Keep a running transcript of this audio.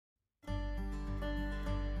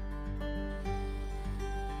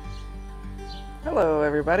Hello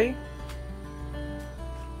everybody.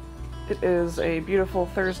 It is a beautiful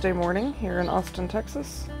Thursday morning here in Austin,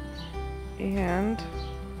 Texas, and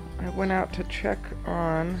I went out to check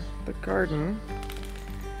on the garden,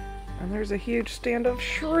 and there's a huge stand of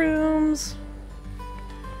shrooms,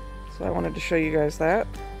 so I wanted to show you guys that.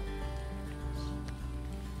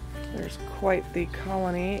 There's quite the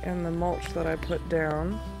colony in the mulch that I put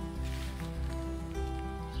down.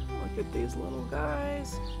 Look at these little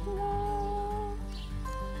guys.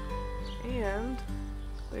 And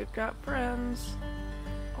they've got friends,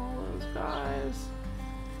 all those guys.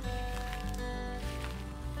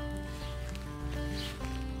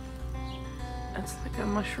 It's like a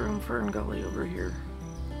mushroom fern gully over here.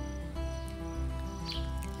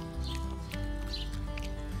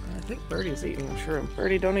 I think Birdie's eating a shroom.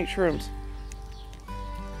 Birdie, don't eat shrooms.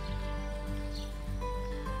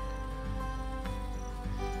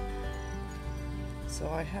 So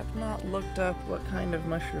I have not looked up what kind of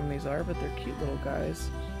mushroom these are, but they're cute little guys.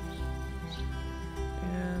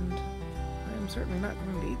 And I'm certainly not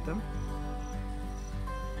going to eat them.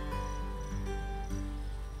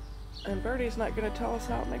 And Birdie's not going to tell us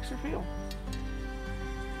how it makes her feel.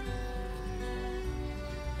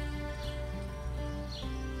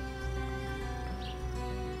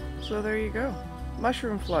 So there you go.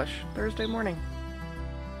 Mushroom flush, Thursday morning.